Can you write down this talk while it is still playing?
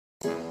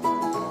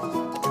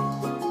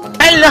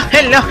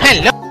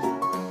Hello.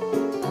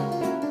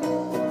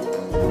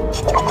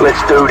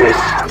 Let's do this.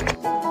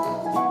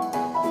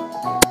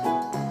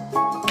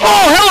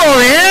 Oh, hello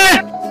there.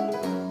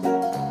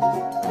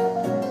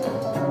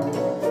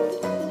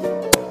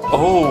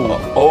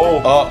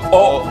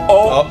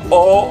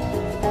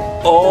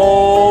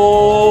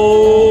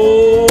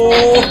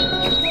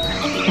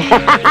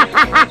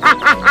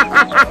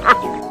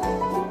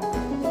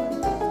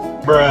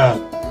 Bruh.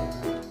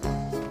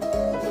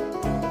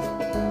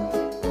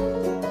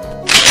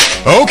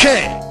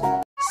 Okay.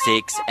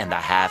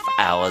 6.5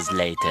 hours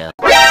later.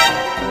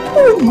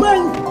 Oh my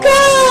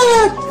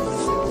god!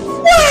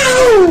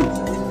 Wow!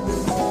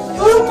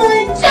 Oh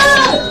my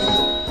god!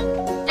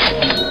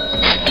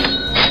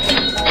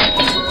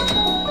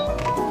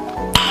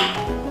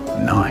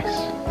 Nice.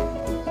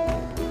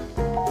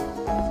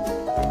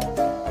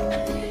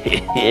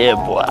 Yeah,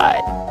 boy.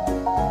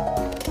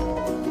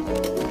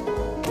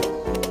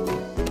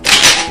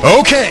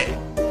 Okay.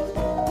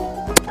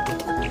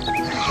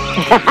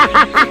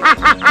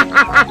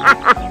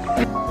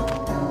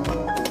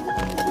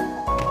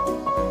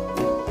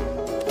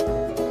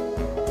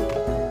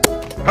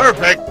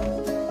 Perfect.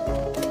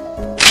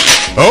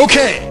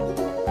 Okay.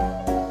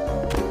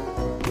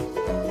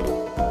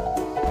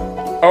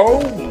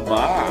 Oh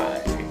my.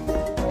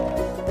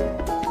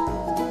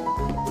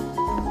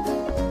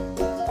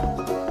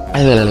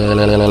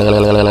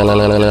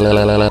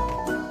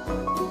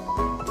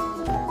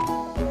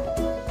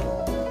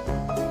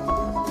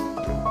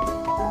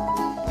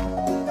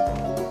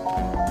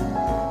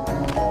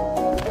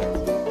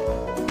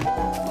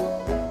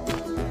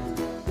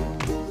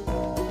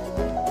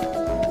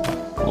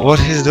 What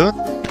he's doing?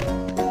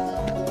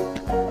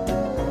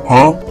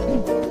 Huh?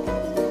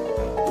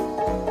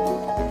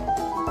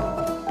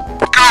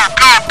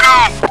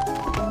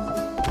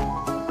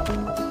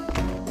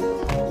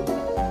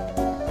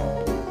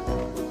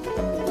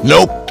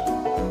 Nope.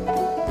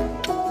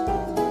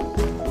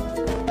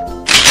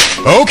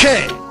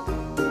 Okay.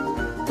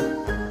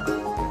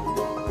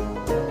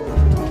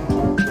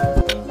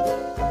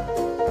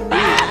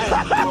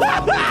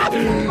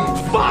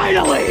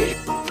 Finally!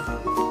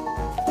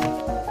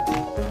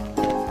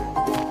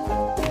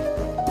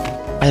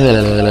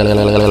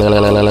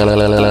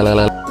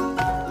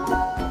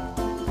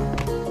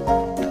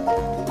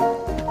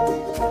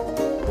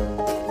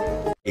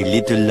 A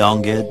little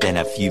longer than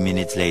a few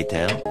minutes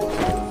later.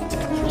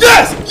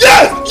 Yes!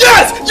 Yes!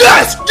 Yes!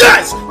 Yes!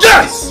 Yes!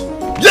 Yes!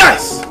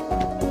 Yes!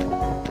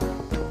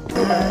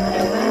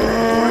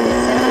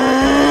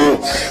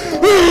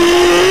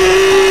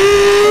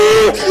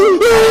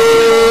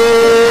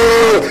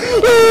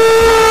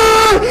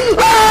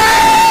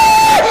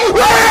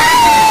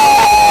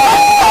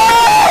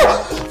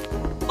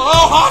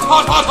 Oh, hot,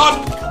 hot, hot, hot!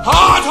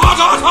 Hot, hot,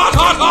 hot, hot,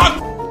 hot, hot!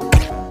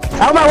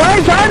 Out of my way,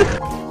 son!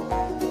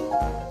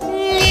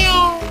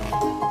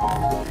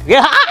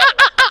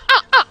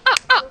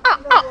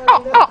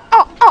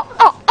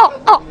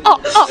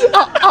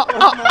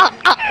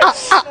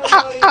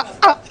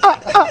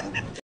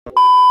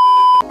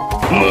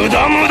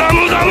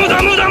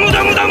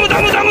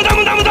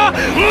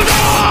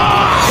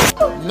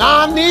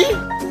 Nani?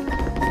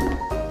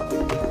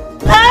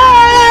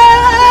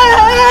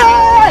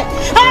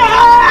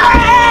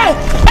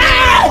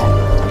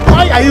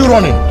 Why are you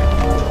running?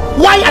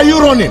 Why are you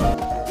running?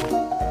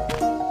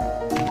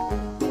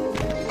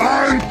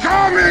 I'm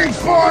coming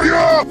for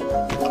you!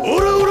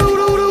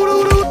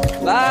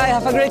 Bye,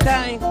 have a great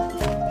time.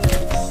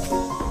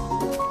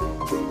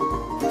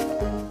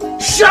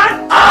 Shut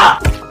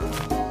up!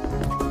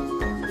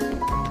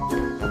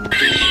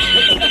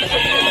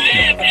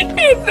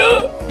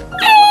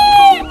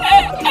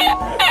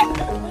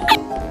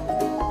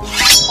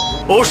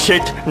 Oh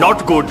shit,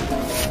 not good.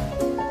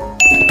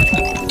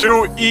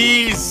 Too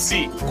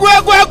easy.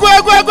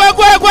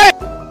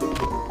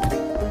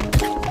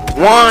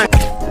 One.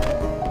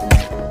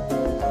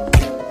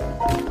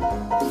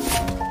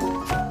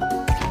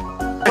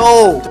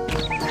 Go.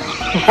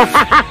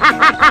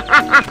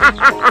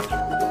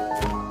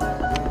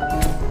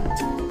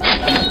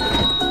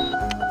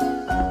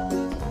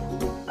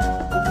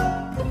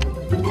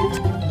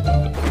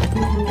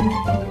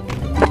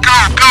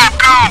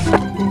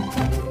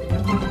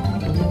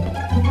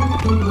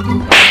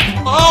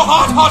 Oh,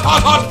 hot, hot,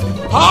 hot, hot!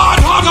 Hot,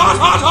 hot, hot,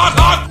 hot, hot,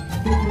 hot!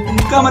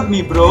 Come at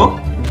me, bro.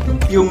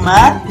 You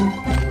mad?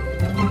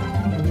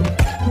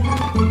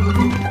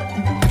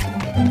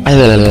 I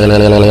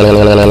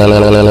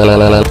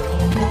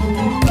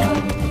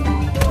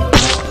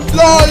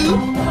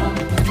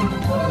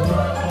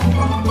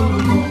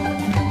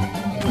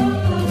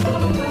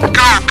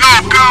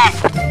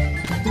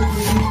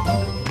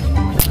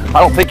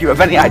don't think you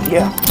have any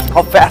idea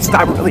how fast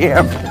I really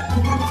am.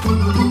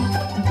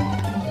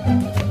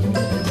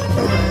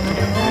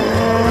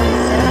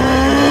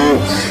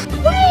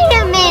 Wait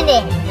a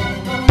minute!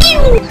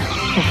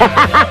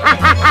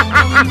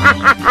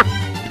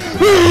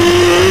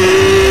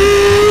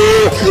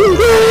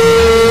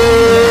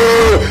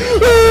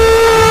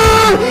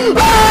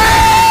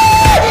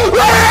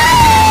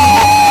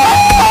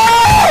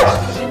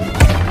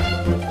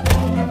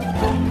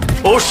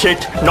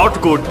 Shit,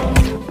 not good.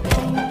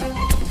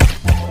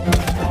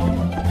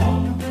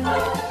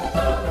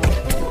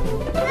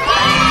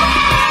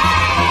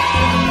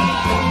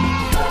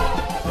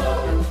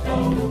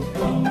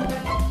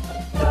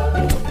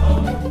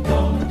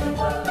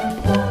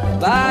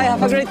 Bye,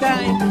 have a great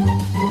time.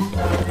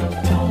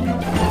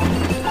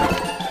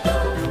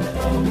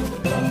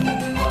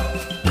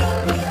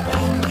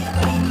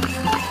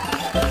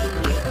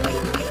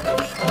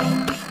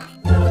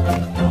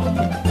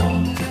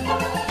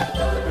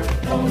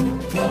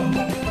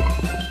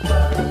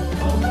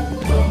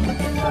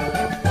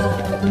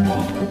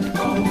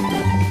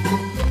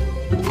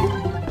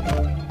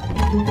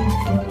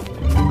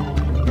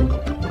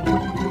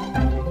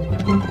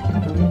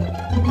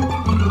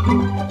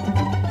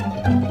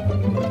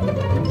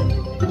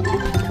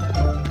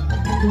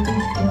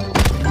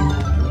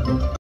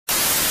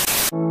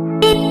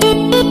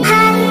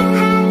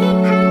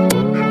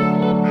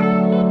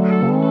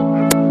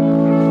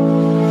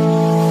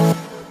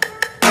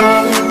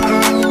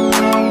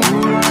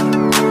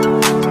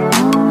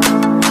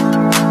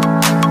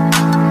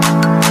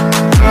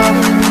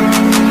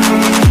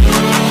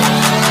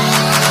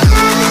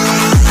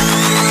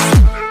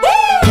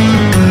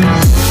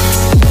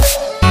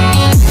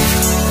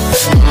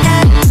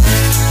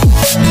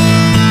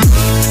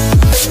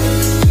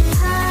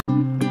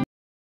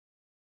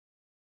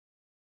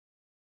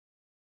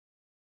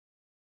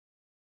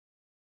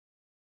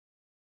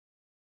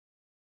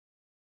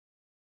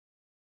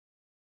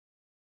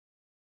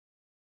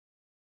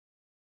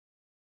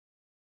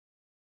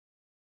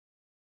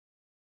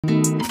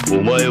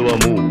お前は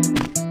もう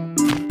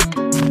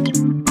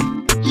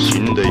死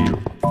んでいる。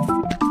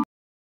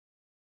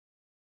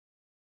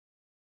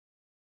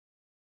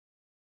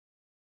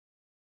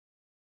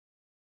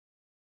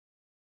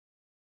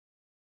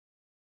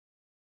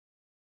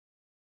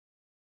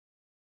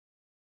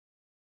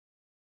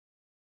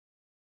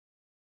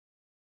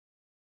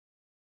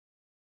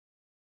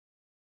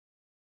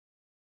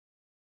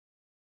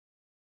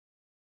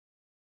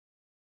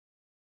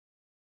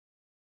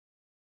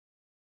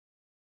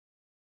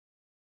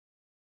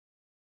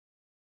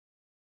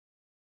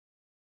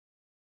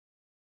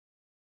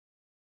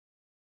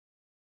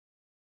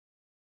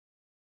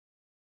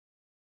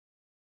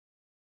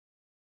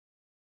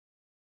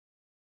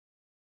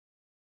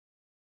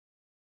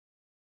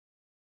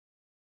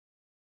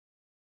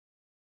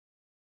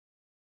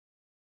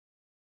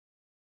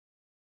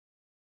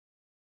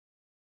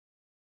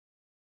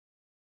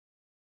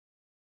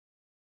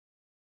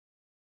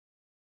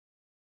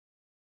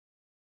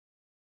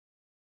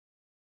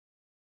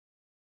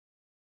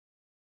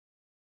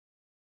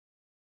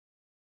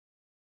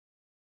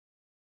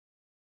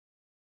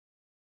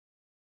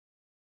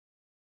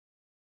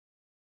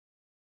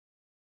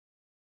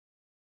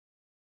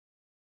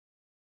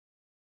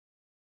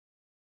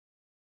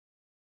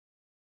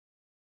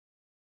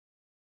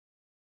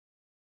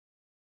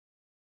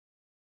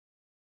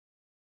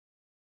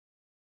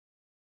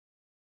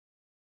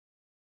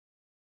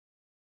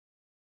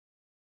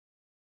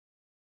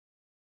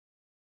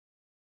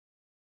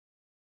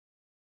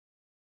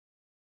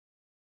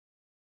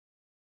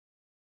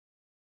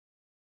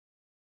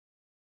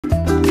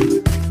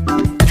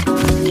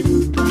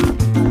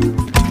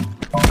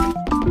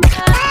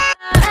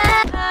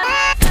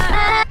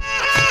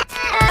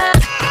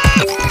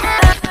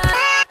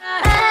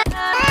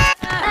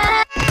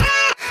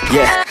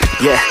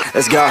Yeah,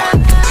 let's go.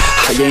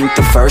 I ain't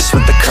the first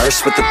with the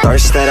curse, with the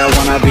thirst that I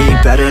wanna be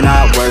better,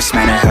 not worse,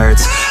 man it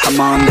hurts. I'm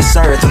on this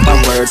earth with my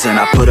words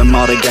and I put them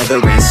all together,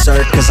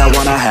 insert, cause I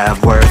wanna have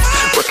worth.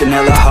 Working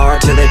hella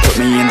hard till they put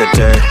me in the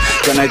dirt.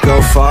 Gonna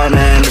go far,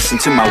 man, listen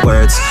to my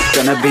words.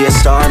 Gonna be a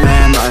star,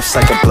 man, life's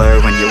like a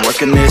blur. When you're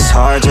working this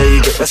hard till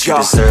you get what you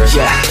deserve.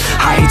 Yeah,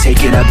 I ain't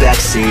taking a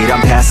backseat, I'm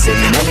passing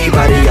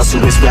anybody else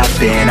who is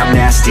rapping. I'm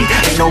nasty,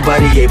 ain't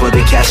nobody able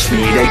to catch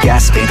me. They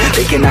gasping,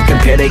 they cannot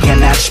compare, they can't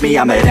match me.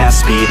 I'm at half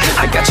speed,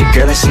 I got your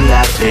girl and she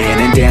laughing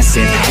and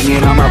dancing,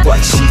 hanging on my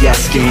butt, she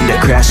asking to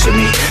crash with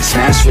me,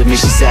 smash with me.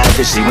 She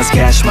savage, she wants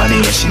cash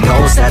money and she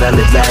knows that I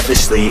live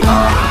lavishly.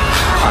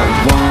 I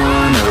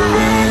wanna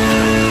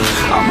live,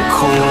 I'm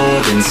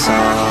cold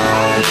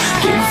inside.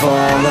 Give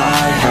all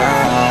I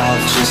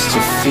have just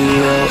to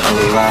feel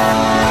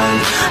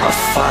alive. I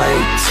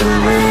fight to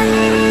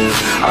live,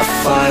 I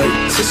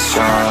fight to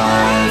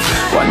strive.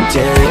 One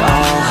day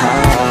I'll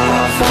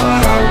have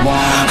what I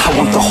want. I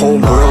want the whole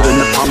world in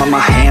the palm of my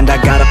hand. I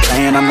got a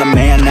plan, I'm the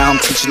man. Now I'm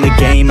teaching the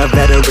game, a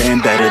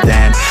veteran, better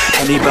than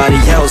anybody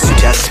else who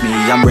tests me.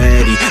 I'm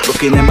ready,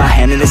 looking at my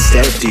hand and it's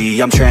steady.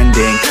 I'm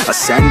trending,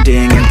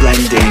 ascending and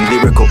blending,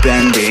 lyrical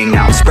bending.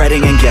 Now I'm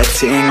spreading and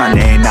getting my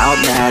name out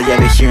now. Yeah,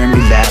 they're hearing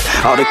me laugh,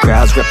 all the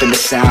crowds repping the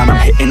sound. I'm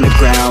hitting the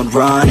ground,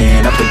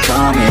 running, up and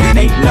coming,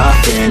 ain't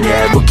nothing.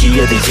 Yeah, rookie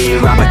of the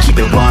year, I'ma keep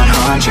it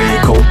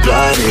 100.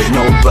 Cold-blooded,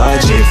 no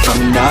budget,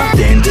 from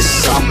nothing to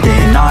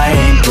something. I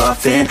ain't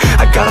bluffing,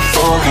 I got a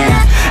full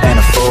hand and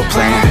a full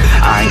plan.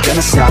 I ain't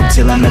gonna stop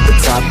till I'm at the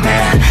top,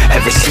 man.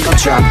 Every single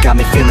drop got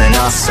me feeling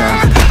awesome.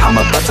 I'm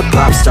about to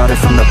pop, started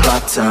from the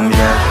bottom,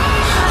 yeah.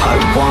 I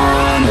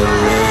wanna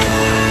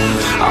live,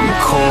 I'm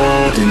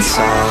cold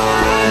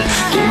inside.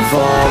 Give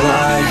all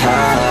I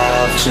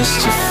have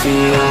just to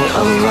feel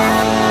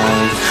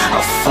alive.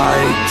 I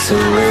fight to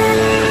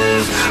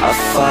live, I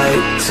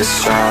fight to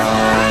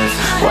strive.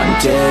 One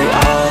day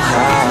I'll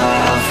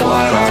have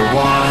what I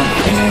want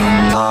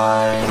in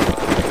life.